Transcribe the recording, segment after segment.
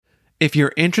If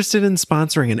you're interested in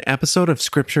sponsoring an episode of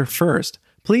Scripture First,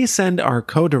 please send our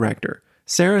co-director,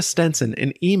 Sarah Stenson,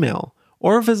 an email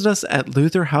or visit us at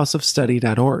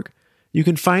lutherhouseofstudy.org. You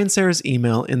can find Sarah's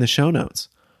email in the show notes.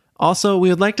 Also, we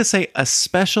would like to say a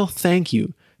special thank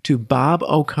you to Bob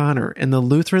O'Connor and the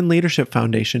Lutheran Leadership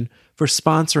Foundation for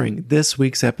sponsoring this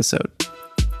week's episode.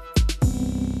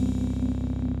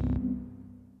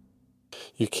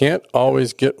 You can't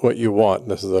always get what you want.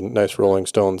 This is a nice Rolling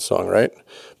Stones song, right?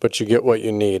 But you get what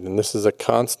you need. And this is a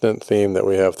constant theme that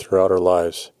we have throughout our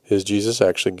lives, is Jesus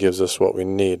actually gives us what we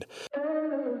need.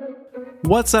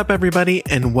 What's up, everybody,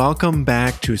 and welcome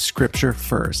back to Scripture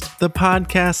First, the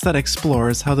podcast that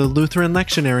explores how the Lutheran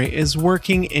lectionary is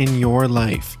working in your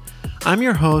life. I'm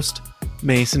your host,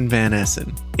 Mason Van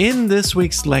Essen. In this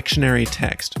week's lectionary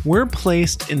text, we're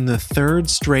placed in the third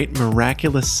straight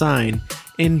miraculous sign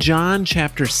in John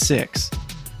chapter 6.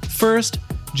 First,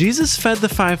 Jesus fed the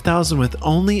 5,000 with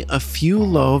only a few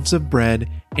loaves of bread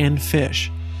and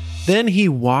fish. Then he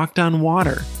walked on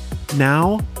water.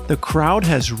 Now, the crowd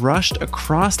has rushed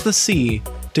across the sea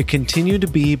to continue to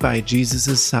be by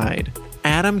Jesus' side.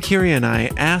 Adam Curie and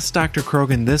I asked Dr.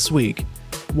 Krogan this week,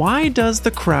 why does the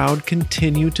crowd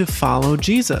continue to follow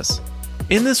Jesus?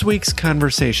 In this week's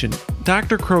conversation,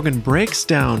 Dr. Krogan breaks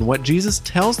down what Jesus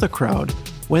tells the crowd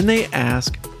when they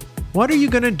ask, what are you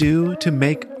going to do to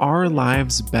make our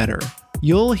lives better?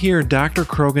 You'll hear Dr.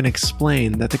 Krogan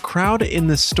explain that the crowd in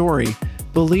this story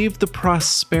believed the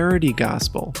prosperity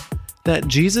gospel, that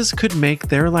Jesus could make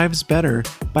their lives better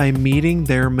by meeting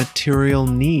their material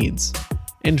needs.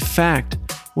 In fact,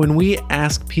 when we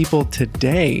ask people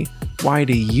today, why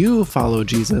do you follow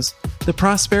Jesus? The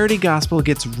prosperity gospel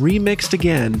gets remixed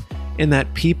again in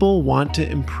that people want to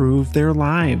improve their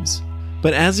lives.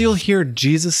 But as you'll hear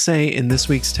Jesus say in this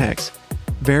week's text,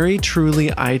 very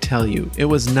truly I tell you, it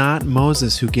was not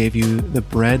Moses who gave you the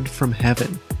bread from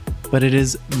heaven, but it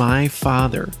is my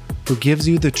Father who gives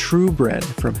you the true bread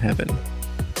from heaven.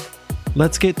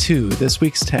 Let's get to this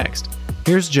week's text.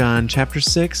 Here's John chapter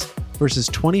 6, verses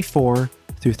 24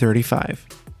 through 35.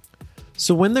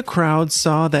 So when the crowd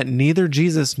saw that neither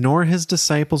Jesus nor his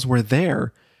disciples were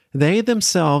there, they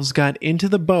themselves got into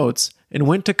the boats and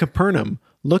went to Capernaum,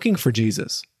 looking for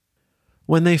Jesus.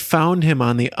 When they found him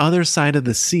on the other side of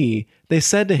the sea, they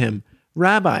said to him,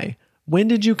 Rabbi, when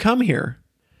did you come here?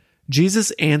 Jesus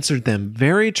answered them,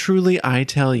 very truly I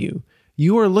tell you,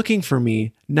 you are looking for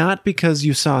me not because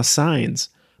you saw signs,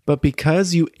 but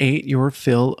because you ate your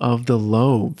fill of the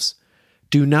loaves.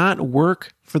 Do not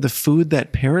work for the food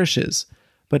that perishes,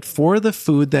 but for the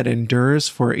food that endures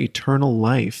for eternal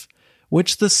life,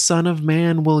 which the Son of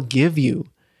Man will give you.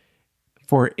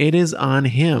 For it is on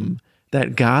him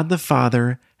that God the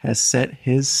Father has set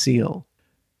his seal.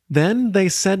 Then they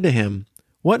said to him,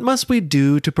 what must we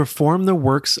do to perform the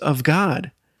works of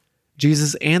God?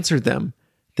 Jesus answered them,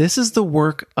 this is the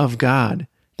work of God,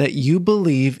 that you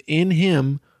believe in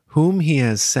him whom he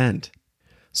has sent.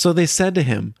 So they said to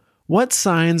him, what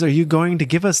signs are you going to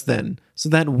give us then, so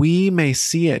that we may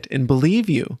see it and believe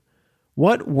you?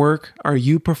 What work are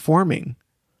you performing?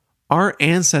 Our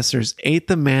ancestors ate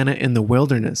the manna in the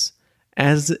wilderness.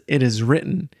 As it is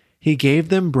written, he gave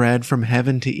them bread from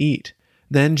heaven to eat.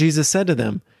 Then Jesus said to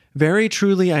them, very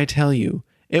truly I tell you,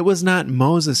 it was not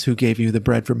Moses who gave you the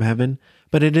bread from heaven,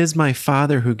 but it is my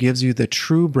Father who gives you the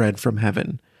true bread from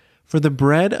heaven. For the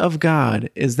bread of God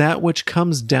is that which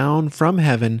comes down from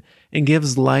heaven and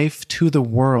gives life to the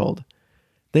world.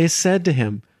 They said to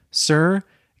him, Sir,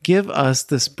 give us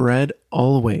this bread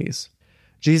always.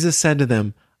 Jesus said to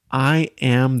them, I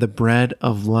am the bread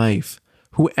of life.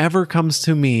 Whoever comes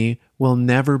to me will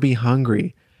never be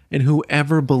hungry, and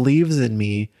whoever believes in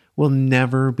me will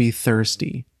never be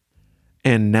thirsty.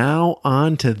 And now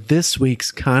on to this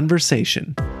week's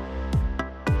conversation.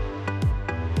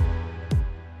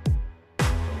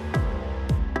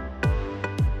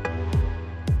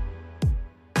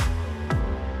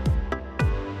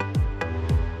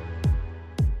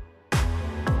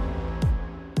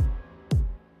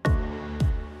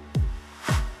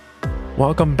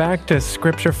 Welcome back to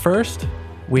Scripture First.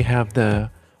 We have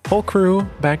the whole crew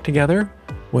back together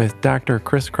with Dr.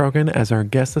 Chris Krogan as our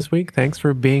guest this week. Thanks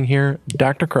for being here,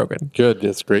 Dr. Krogan. Good.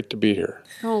 It's great to be here.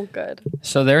 Oh, good.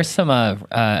 So there's some,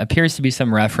 appears to be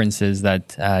some references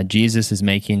that Jesus is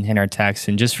making in our text.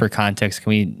 And just for context, can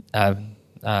we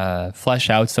flesh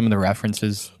out some of the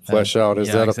references? Flesh out.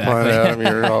 Is that exactly. A pun, Adam?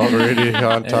 You're already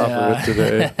on top of it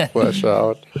today. Flesh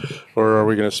out. Or are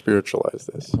we going to spiritualize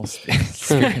this? We'll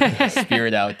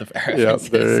spirit out the references. Yeah,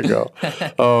 there you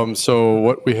go. So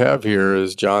what we have here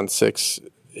is John 6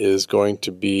 is going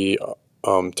to be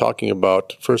talking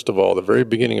about, first of all, the very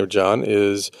beginning of John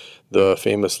is the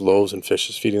famous loaves and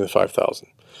fishes feeding the 5,000.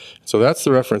 So that's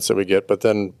the reference that we get. But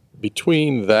then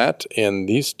between that and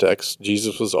these texts,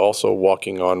 Jesus was also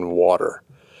walking on water.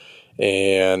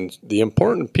 And the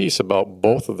important piece about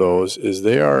both of those is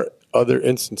they are other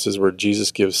instances where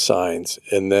Jesus gives signs.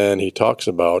 And then he talks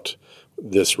about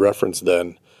this reference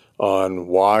then on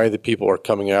why the people are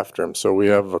coming after him. So we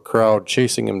have a crowd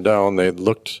chasing him down. They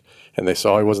looked and they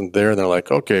saw he wasn't there, and they're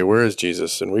like, okay, where is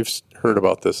Jesus? And we've heard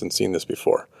about this and seen this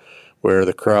before, where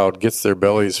the crowd gets their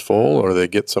bellies full or they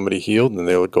get somebody healed, and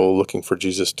they would go looking for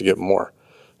Jesus to get more.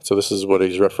 So this is what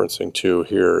he's referencing to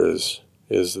here is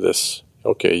this,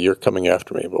 okay, you're coming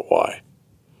after me, but why?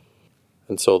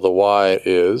 And so the why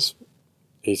is,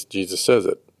 Jesus says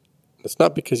it. It's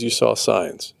not because you saw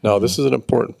signs. Now, this is an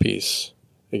important piece.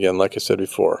 Again, like I said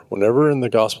before, whenever in the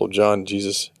Gospel of John,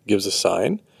 Jesus gives a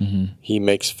sign, he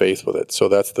makes faith with it. So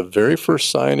that's the very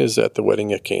first sign is at the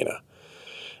wedding at Cana.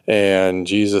 And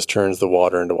Jesus turns the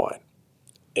water into wine.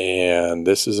 And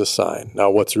this is a sign. Now,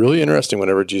 what's really interesting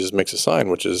whenever Jesus makes a sign,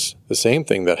 which is the same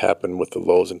thing that happened with the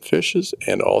loaves and fishes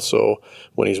and also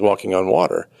when he's walking on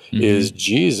water, is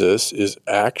Jesus is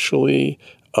actually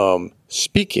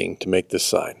speaking to make this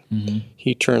sign.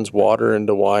 He turns water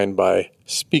into wine by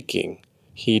speaking.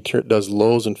 He does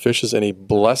loaves and fishes, and he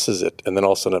blesses it, and then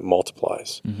all of a sudden it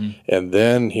multiplies. And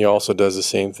then he also does the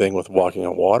same thing with walking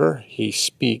on water. He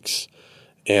speaks,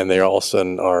 and they all of a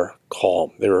sudden are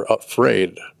calm. They were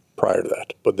afraid prior to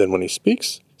that. But then when he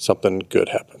speaks, something good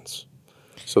happens.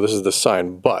 So this is the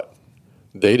sign. But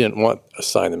they didn't want a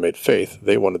sign that made faith.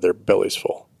 They wanted their bellies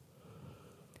full.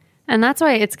 And that's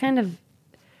why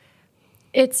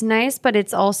it's nice, but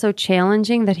it's also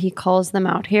challenging that he calls them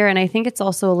out here. And I think it's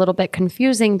also a little bit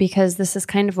confusing because this is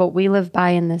kind of what we live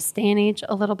by in this day and age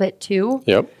a little bit too.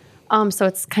 Yep. So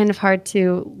it's kind of hard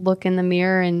to look in the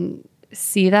mirror and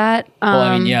see that. Well,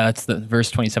 I mean, yeah, that's the verse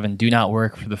 27. Do not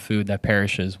work for the food that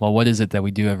perishes. Well, what is it that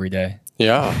we do every day?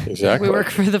 Yeah, exactly. We work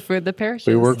for the food that perishes.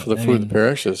 We work for the food that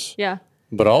perishes. Yeah.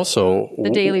 But also the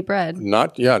daily bread.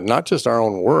 Not just our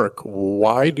own work.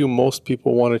 Why do most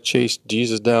people want to chase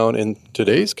Jesus down in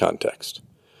today's context?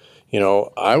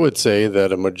 I would say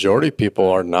that a majority of people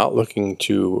are not looking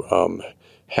to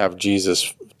have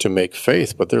Jesus to make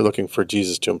faith, but they're looking for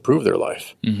Jesus to improve their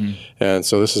life. And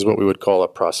so this is what we would call a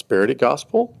prosperity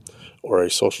gospel or a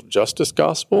social justice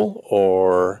gospel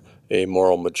or a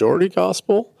moral majority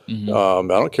gospel. I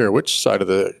don't care which side of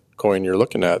the coin you're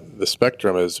looking at. The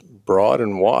spectrum is broad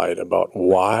and wide about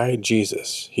why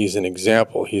Jesus. He's an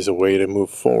example. He's a way to move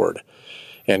forward.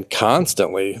 And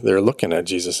constantly they're looking at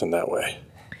Jesus in that way.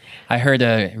 I heard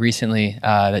recently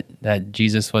that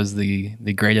Jesus was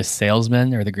the greatest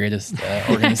salesman or the greatest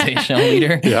organizational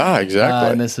leader. Yeah, exactly.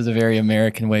 And this is a very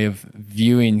American way of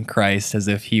viewing Christ, as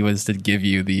if he was to give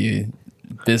you the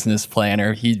business plan,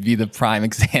 or he'd be the prime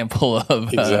example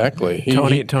of exactly.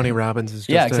 Tony Robbins is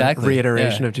just a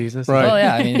reiteration of Jesus. Right. Well,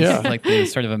 yeah, I mean, it's like the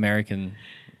sort of American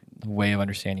way of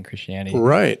understanding Christianity.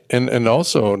 Right. And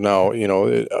also now,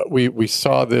 we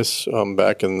saw this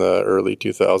back in the early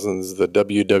 2000s, the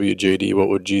WWJD, what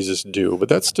would Jesus do? But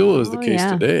that still is the case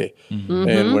today.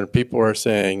 And when people are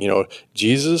saying,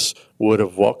 Jesus would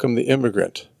have welcomed the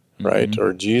immigrant, right?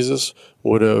 Or Jesus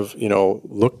would have,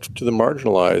 looked to the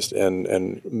marginalized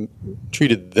and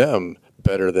treated them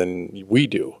better than we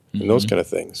do, and those kind of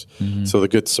things. So the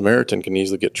Good Samaritan can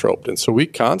easily get troped. And so we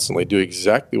constantly do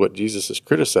exactly what Jesus is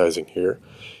criticizing here.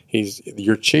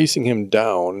 You're chasing him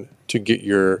down to get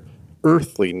your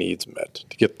earthly needs met,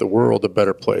 to get the world a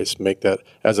better place, make that,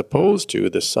 as opposed to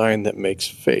the sign that makes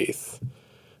faith,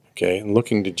 okay, and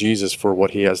looking to Jesus for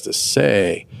what he has to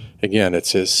say. Again,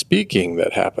 it's his speaking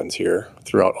that happens here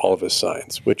throughout all of his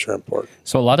signs, which are important.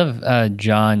 So a lot of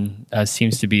John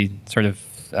seems to be sort of,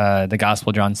 the Gospel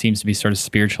of John seems to be sort of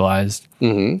spiritualized.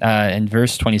 And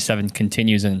verse 27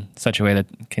 continues in such a way that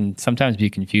can sometimes be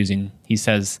confusing. He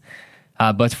says,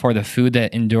 but for the food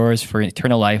that endures for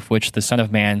eternal life, which the Son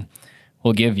of Man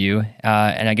will give you.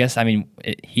 And I guess,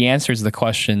 he answers the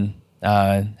question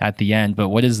at the end, but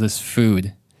what is this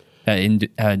food that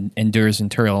endures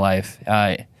eternal life?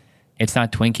 It's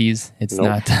not Twinkies. It's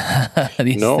not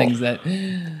these things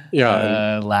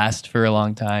that last for a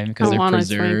long time because they're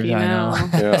preserved. I know.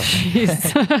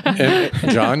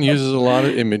 And John uses a lot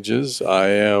of images. I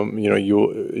am,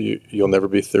 you'll never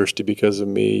be thirsty because of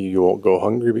me. You won't go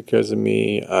hungry because of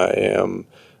me. I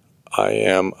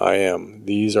am.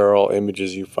 These are all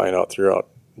images you find out throughout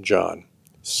John.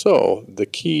 So the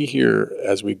key here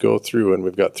as we go through, and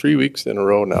we've got 3 weeks in a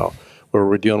row now, where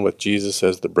we're dealing with Jesus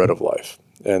as the bread of life.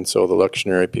 And so the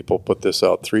lectionary people put this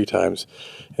out 3 times,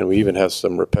 and we even have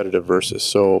some repetitive verses.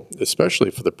 So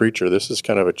especially for the preacher, this is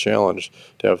kind of a challenge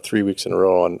to have 3 weeks in a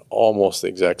row on almost the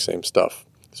exact same stuff.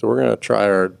 So we're going to try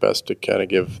our best to kind of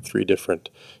give 3 different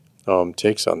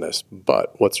takes on this.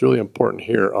 But what's really important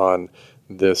here on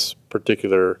this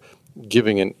particular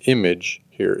giving an image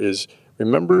here is,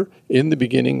 remember, in the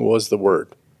beginning was the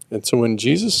Word. And so when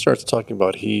Jesus starts talking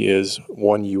about he is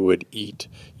one you would eat,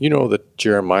 you know the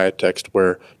Jeremiah text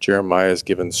where Jeremiah is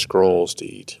given scrolls to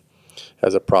eat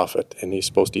as a prophet, and he's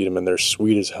supposed to eat them, and they're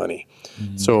sweet as honey.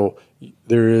 Mm-hmm. So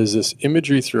there is this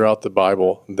imagery throughout the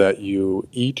Bible that you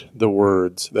eat the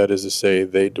words, that is to say,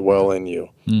 they dwell in you.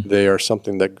 Mm. They are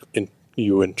something that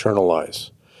you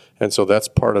internalize. And so that's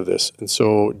part of this. And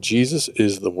so Jesus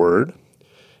is the Word,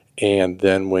 and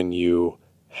then when you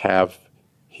have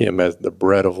him as the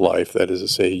bread of life, that is to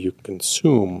say, you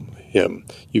consume him,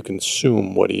 you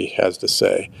consume what he has to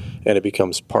say, and it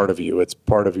becomes part of you. It's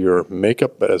part of your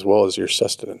makeup, but as well as your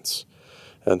sustenance.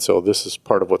 And so this is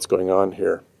part of what's going on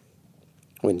here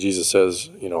when Jesus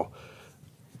says,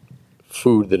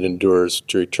 food that endures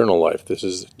to eternal life. This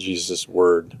is Jesus'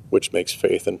 word, which makes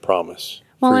faith and promise.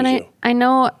 Well, and I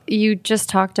know you just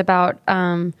talked about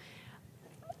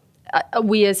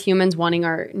we as humans wanting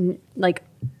our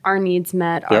needs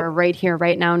met, yep. Our right here,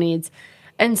 right now needs.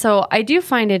 And so I do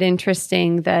find it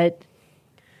interesting that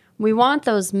we want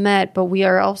those met, but we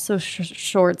are also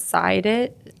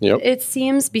short-sighted, yep. It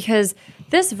seems, because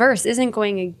this verse isn't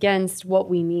going against what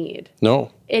we need.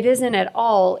 No. It isn't at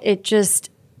all. It just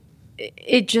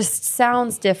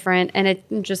sounds different, and it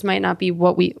just might not be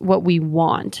what we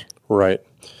want. Right.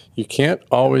 You can't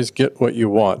always get what you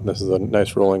want. This is a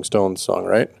nice Rolling Stones song,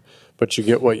 right? But you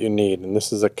get what you need. And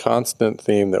this is a constant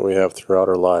theme that we have throughout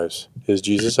our lives, is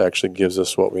Jesus actually gives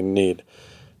us what we need.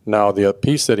 Now, the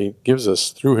piece that he gives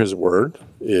us through his word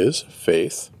is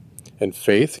faith. And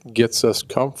faith gets us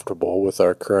comfortable with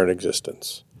our current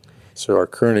existence. So our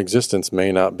current existence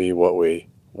may not be what we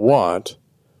want,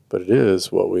 but it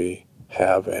is what we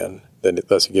have, and then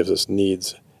thus he gives us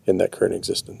needs in that current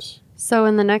existence. So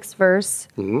in the next verse,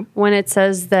 mm-hmm. when it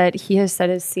says that he has set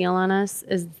his seal on us,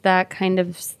 is that kind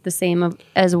of the same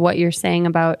as what you're saying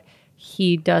about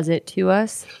he does it to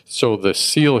us? So the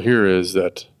seal here is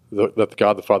that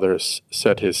God the Father has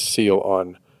set his seal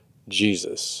on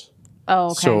Jesus.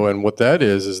 Oh, okay. So, and what that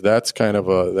is that's kind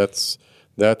of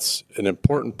that's an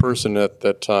important person at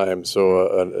that time.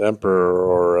 So an emperor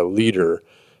or a leader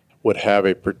would have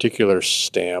a particular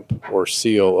stamp or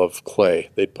seal of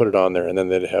clay. They'd put it on there, and then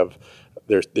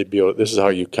they'd be able, this is how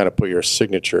you kind of put your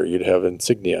signature. You'd have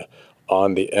insignia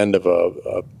on the end of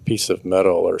a piece of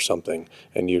metal or something,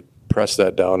 and you press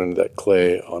that down into that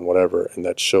clay on whatever, and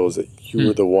that shows that you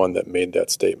were the one that made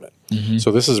that statement. Mm-hmm. So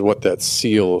this is what that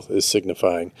seal is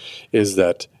signifying, is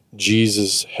that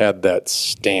Jesus had that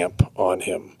stamp on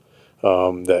him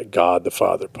that God the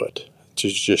Father put to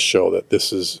just show that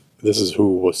this is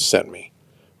who was sent me.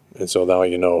 And so now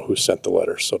you know who sent the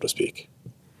letter, so to speak.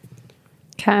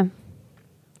 Okay.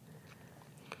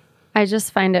 I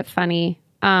just find it funny.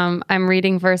 I'm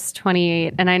reading verse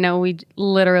 28, and I know we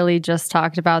literally just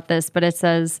talked about this, but it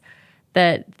says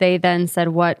that they then said,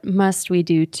 "What must we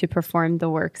do to perform the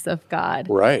works of God?"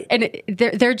 Right. And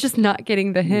they're just not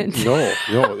getting the hint. No,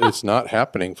 it's not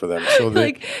happening for them. So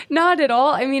not at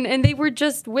all. I mean, and they were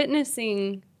just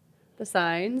witnessing the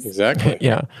signs. Exactly.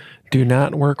 Yeah. Do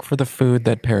not work for the food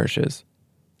that perishes.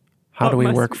 How do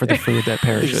we work for the food that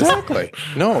perishes? Exactly.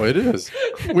 No, it is.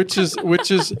 Which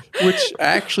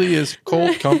actually is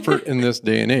cold comfort in this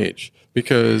day and age,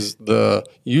 because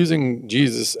using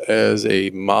Jesus as a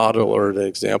model or an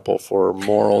example for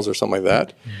morals or something like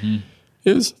that mm-hmm.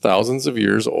 is thousands of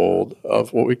years old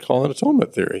of what we call an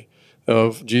atonement theory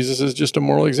of Jesus as just a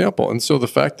moral example. And so the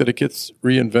fact that it gets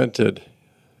reinvented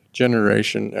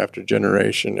generation after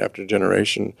generation after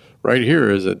generation, right here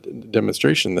is a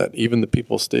demonstration that even the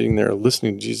people sitting there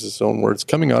listening to Jesus' own words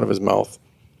coming out of his mouth,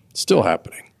 still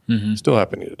happening, mm-hmm. still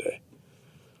happening today.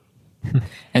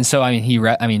 And so,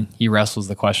 he wrestles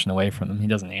the question away from them. He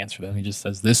doesn't answer them. He just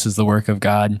says, "This is the work of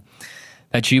God,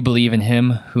 that you believe in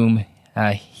him whom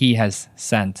he has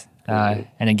sent." Mm-hmm.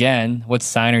 And again, what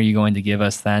sign are you going to give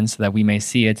us then, so that we may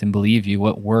see it and believe you?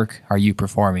 What work are you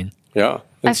performing? Yeah.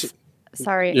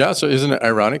 Sorry. Yeah, so isn't it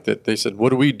ironic that they said,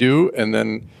 "What do we do?" And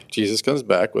then Jesus comes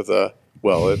back with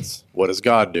it's, "What does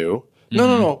God do?" Mm-hmm.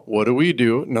 No. What do we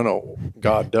do? No.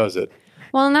 God does it.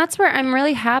 Well, and that's where I'm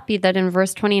really happy that in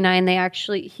verse 29,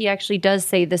 he actually does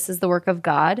say this is the work of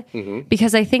God, mm-hmm.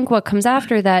 because I think what comes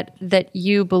after that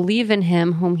you believe in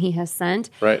him whom he has sent.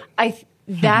 Right.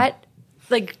 That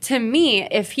like, to me,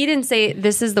 if he didn't say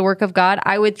this is the work of God,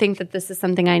 I would think that this is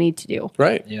something I need to do.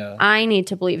 Right. Yeah. I need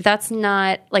to believe. That's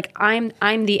not like I'm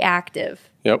the active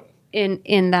Yep.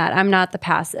 in that. I'm not the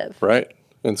passive. Right.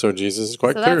 And so Jesus is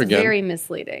quite So clear that's again. very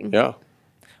misleading. Yeah.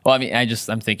 Well, I mean,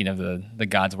 I'm thinking of the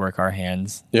God's work, our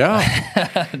hands. Yeah.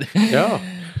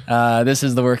 Yeah. This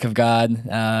is the work of God.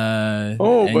 But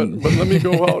let me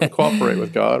go out and cooperate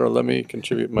with God, or let me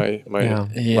contribute my Yeah.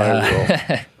 my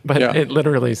will. But Yeah. it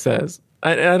literally says,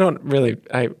 I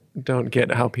don't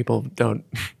get how people don't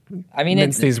I mean,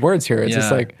 mince these words here. It's just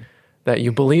yeah. like that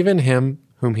you believe in him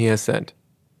whom he has sent.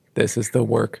 This is the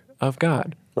work of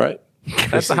God. Right.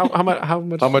 That's how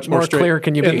much more straight- clear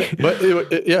can you be?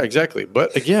 Yeah, exactly.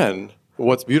 But again,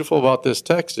 what's beautiful about this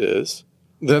text is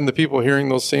then the people hearing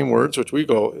those same words, which we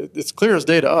go, it's clear as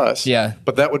day to us. Yeah.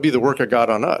 But that would be the work of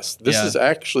God on us. This Yeah. is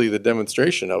actually the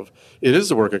demonstration of it is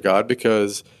the work of God,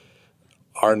 because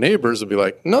our neighbors will be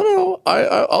like, no,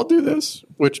 I'll do this,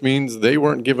 which means they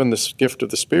weren't given this gift of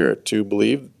the Spirit to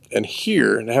believe and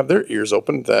hear and have their ears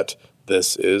open that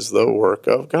this is the work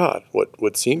of God. What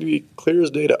would seem to be clear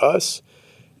as day to us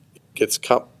gets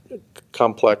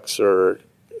complex, or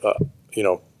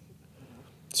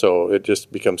so it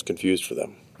just becomes confused for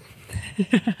them.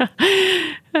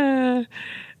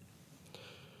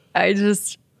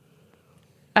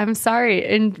 I'm sorry.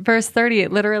 In verse 30,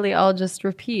 it literally all just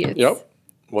repeats. Yep.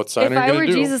 What sign If are you I going were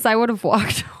to do? Jesus, I would have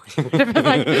walked away. I'd be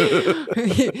like,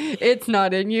 it's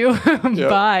not in you.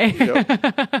 Bye.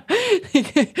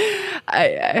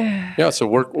 Yeah, so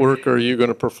work are you going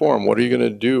to perform? What are you going to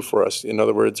do for us? In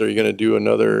other words, are you going to do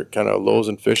another kind of loaves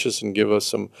and fishes and give us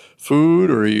some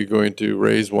food? Or are you going to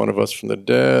raise one of us from the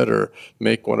dead, or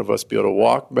make one of us be able to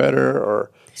walk better? Or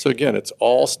so again, it's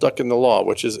all stuck in the law,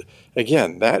 which is,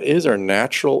 again, that is our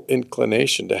natural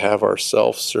inclination to have our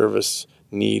self-service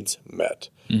needs met.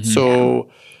 Mm-hmm. So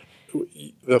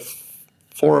the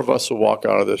four of us will walk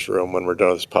out of this room when we're done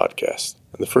with this podcast,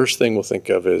 and the first thing we'll think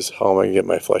of is, how am I going to get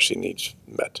my fleshly needs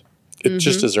met? It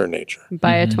just is our nature.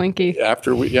 Buy a Twinkie.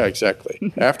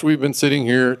 Exactly. After we've been sitting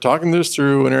here talking this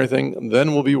through and everything,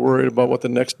 then we'll be worried about what the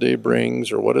next day brings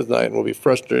or what is night, and we'll be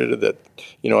frustrated that,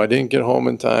 I didn't get home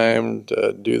in time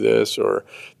to do this, or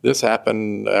this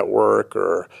happened at work,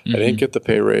 or I didn't get the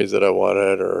pay raise that I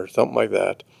wanted, or something like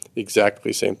that.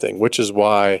 Exactly same thing, which is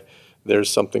why there's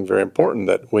something very important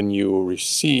that when you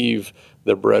receive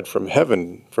the bread from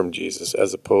heaven from Jesus,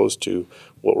 as opposed to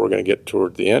what we're going to get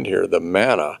toward the end here, the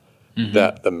manna,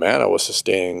 that the manna was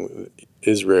sustaining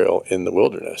Israel in the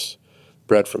wilderness.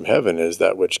 Bread from heaven is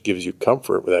that which gives you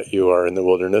comfort that you are in the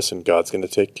wilderness and God's going to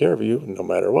take care of you no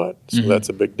matter what. So that's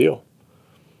a big deal.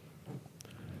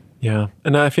 Yeah.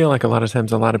 And I feel like a lot of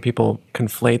times a lot of people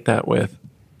conflate that with,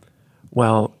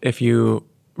 well, if you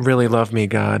really love me,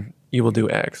 God, you will do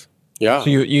X. Yeah. So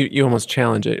you almost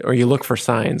challenge it, or you look for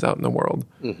signs out in the world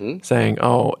saying,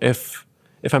 oh, if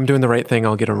I'm doing the right thing,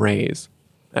 I'll get a raise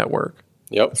at work.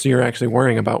 Yep. So you're actually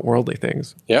worrying about worldly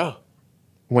things Yeah.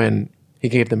 when he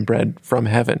gave them bread from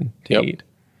heaven to eat.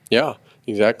 Yeah,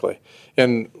 exactly.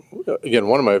 And again,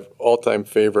 one of my all-time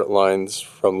favorite lines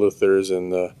from Luther is in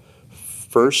the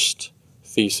first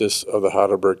thesis of the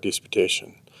Heidelberg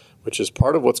Disputation, which is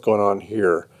part of what's going on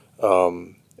here.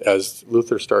 As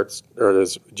Luther starts, or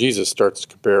as Jesus starts to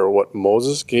compare what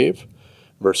Moses gave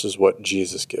versus what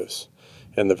Jesus gives.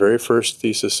 And the very first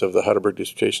thesis of the Heidelberg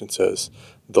Disputation says,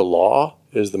 the law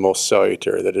is the most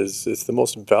salutary, that is, it's the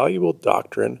most valuable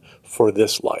doctrine for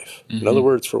this life. In other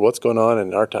words, for what's going on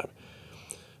in our time.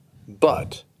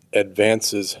 But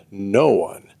advances no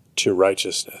one to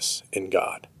righteousness in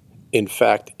God. In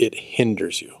fact, it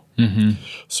hinders you.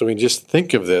 So we just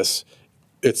think of this,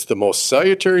 it's the most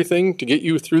salutary thing to get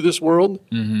you through this world,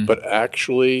 but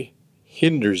actually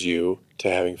hinders you to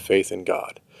having faith in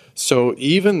God. So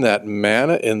even that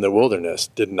manna in the wilderness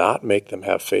did not make them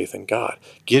have faith in God.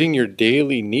 Getting your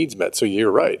daily needs met. So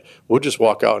you're right. We'll just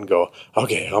walk out and go,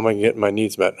 okay, how am I going to get my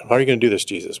needs met? How are you going to do this,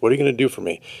 Jesus? What are you going to do for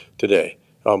me today?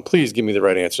 Please give me the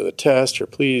right answer to the test, or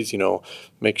please,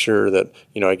 make sure that,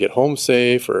 I get home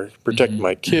safe, or protect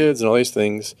my kids and all these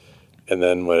things. And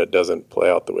then when it doesn't play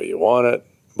out the way you want it,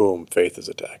 boom, faith is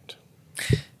attacked.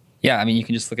 Yeah, I mean, you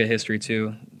can just look at history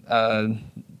too.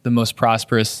 The most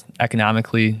prosperous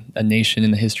economically a nation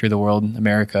in the history of the world,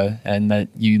 America, and that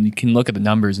you can look at the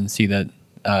numbers and see that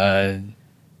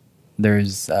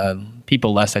there's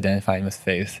people less identifying with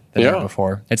faith than ever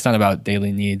before. It's not about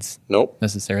daily needs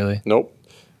necessarily. Nope.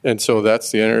 And so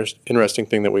that's the interesting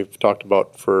thing that we've talked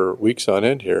about for weeks on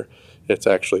end here. It's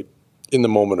actually in the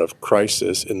moment of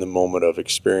crisis, in the moment of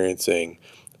experiencing,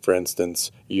 for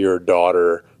instance, your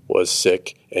daughter was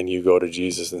sick and you go to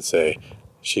Jesus and say,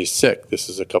 She's sick. This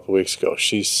is a couple weeks ago.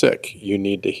 She's sick. You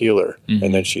need to heal her.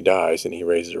 And then she dies, and he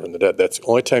raises her from the dead. That's the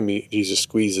only time Jesus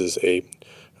squeezes a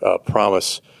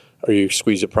promise, or you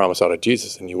squeeze a promise out of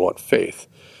Jesus and you want faith,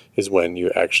 is when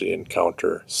you actually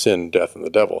encounter sin, death, and the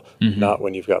devil, not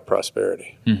when you've got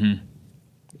prosperity.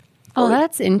 Oh,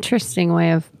 that's an interesting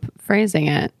way of phrasing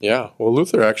it. Yeah. Well,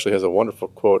 Luther actually has a wonderful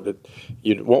quote.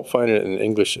 You won't find it in an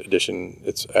English edition.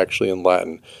 It's actually in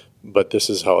Latin, but this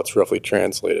is how it's roughly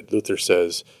translated. Luther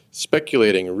says,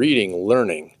 speculating, reading,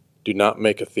 learning do not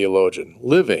make a theologian.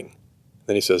 Living,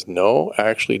 then he says, no,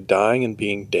 actually dying and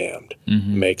being damned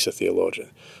makes a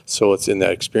theologian. So it's in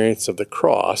that experience of the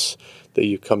cross that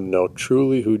you come to know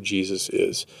truly who Jesus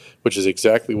is, which is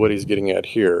exactly what he's getting at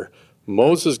here.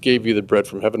 Moses gave you the bread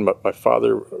from heaven, but my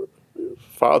Father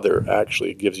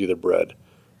actually gives you the bread.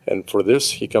 And for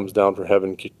this, he comes down from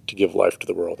heaven to give life to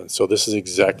the world. And so this is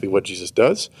exactly what Jesus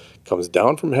does. Comes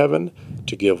down from heaven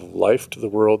to give life to the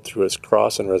world through his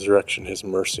cross and resurrection, his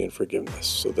mercy and forgiveness,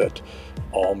 so that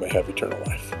all may have eternal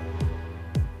life.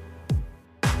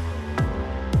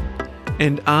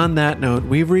 And on that note,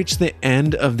 we've reached the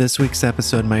end of this week's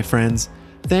episode, my friends.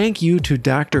 Thank you to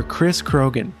Dr. Chris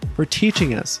Krogan for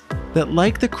teaching us that,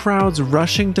 like the crowds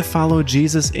rushing to follow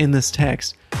Jesus in this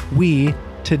text, we,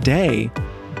 today,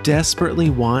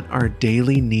 desperately want our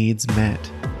daily needs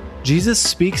met. Jesus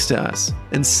speaks to us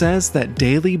and says that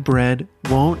daily bread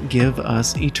won't give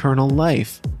us eternal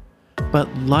life. But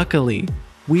luckily,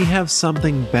 we have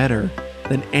something better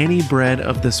than any bread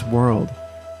of this world.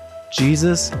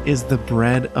 Jesus is the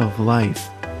bread of life.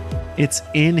 It's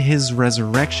in his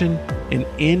resurrection and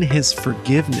in his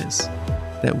forgiveness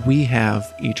that we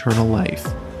have eternal life.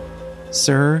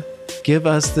 Sir, give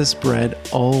us this bread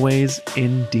always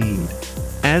indeed.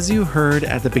 As you heard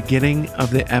at the beginning of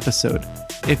the episode,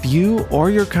 if you or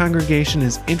your congregation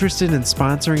is interested in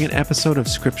sponsoring an episode of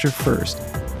Scripture First,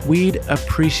 we'd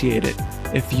appreciate it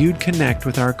if you'd connect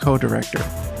with our co-director,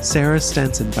 Sarah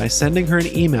Stenson, by sending her an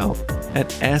email at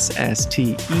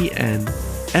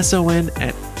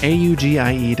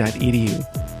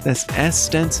sstenson@augie.edu. That's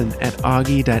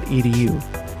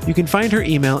sstenson@augie.edu. You can find her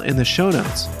email in the show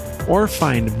notes, or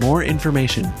find more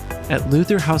information at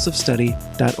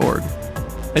lutherhouseofstudy.org.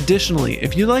 Additionally,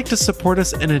 if you'd like to support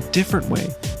us in a different way,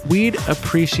 we'd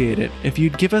appreciate it if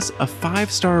you'd give us a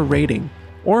 5-star rating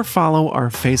or follow our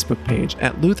Facebook page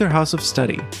at Luther House of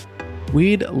Study.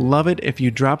 We'd love it if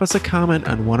you drop us a comment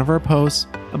on one of our posts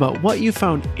about what you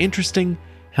found interesting,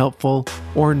 helpful,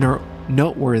 or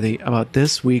noteworthy about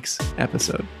this week's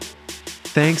episode.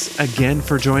 Thanks again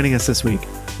for joining us this week.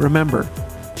 Remember,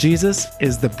 Jesus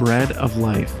is the bread of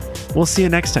life. We'll see you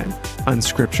next time on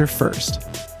Scripture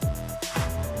First.